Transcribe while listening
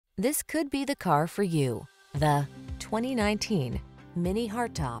This could be the car for you. The 2019 Mini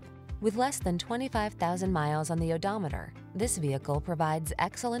Hardtop. With less than 25,000 miles on the odometer, this vehicle provides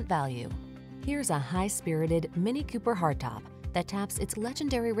excellent value. Here's a high-spirited Mini Cooper Hardtop that taps its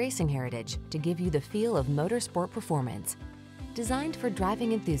legendary racing heritage to give you the feel of motorsport performance. Designed for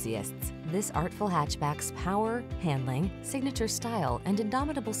driving enthusiasts, this artful hatchback's power, handling, signature style, and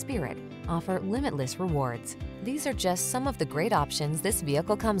indomitable spirit offer limitless rewards. These are just some of the great options this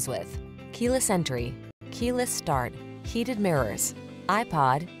vehicle comes with: keyless entry, keyless start, heated mirrors,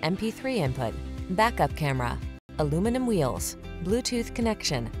 iPod, MP3 input, backup camera, aluminum wheels, Bluetooth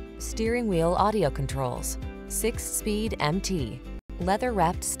connection, steering wheel audio controls, 6-speed MT,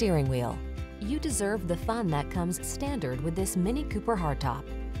 leather-wrapped steering wheel. You deserve the fun that comes standard with this Mini Cooper Hardtop.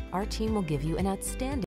 Our team will give you an outstanding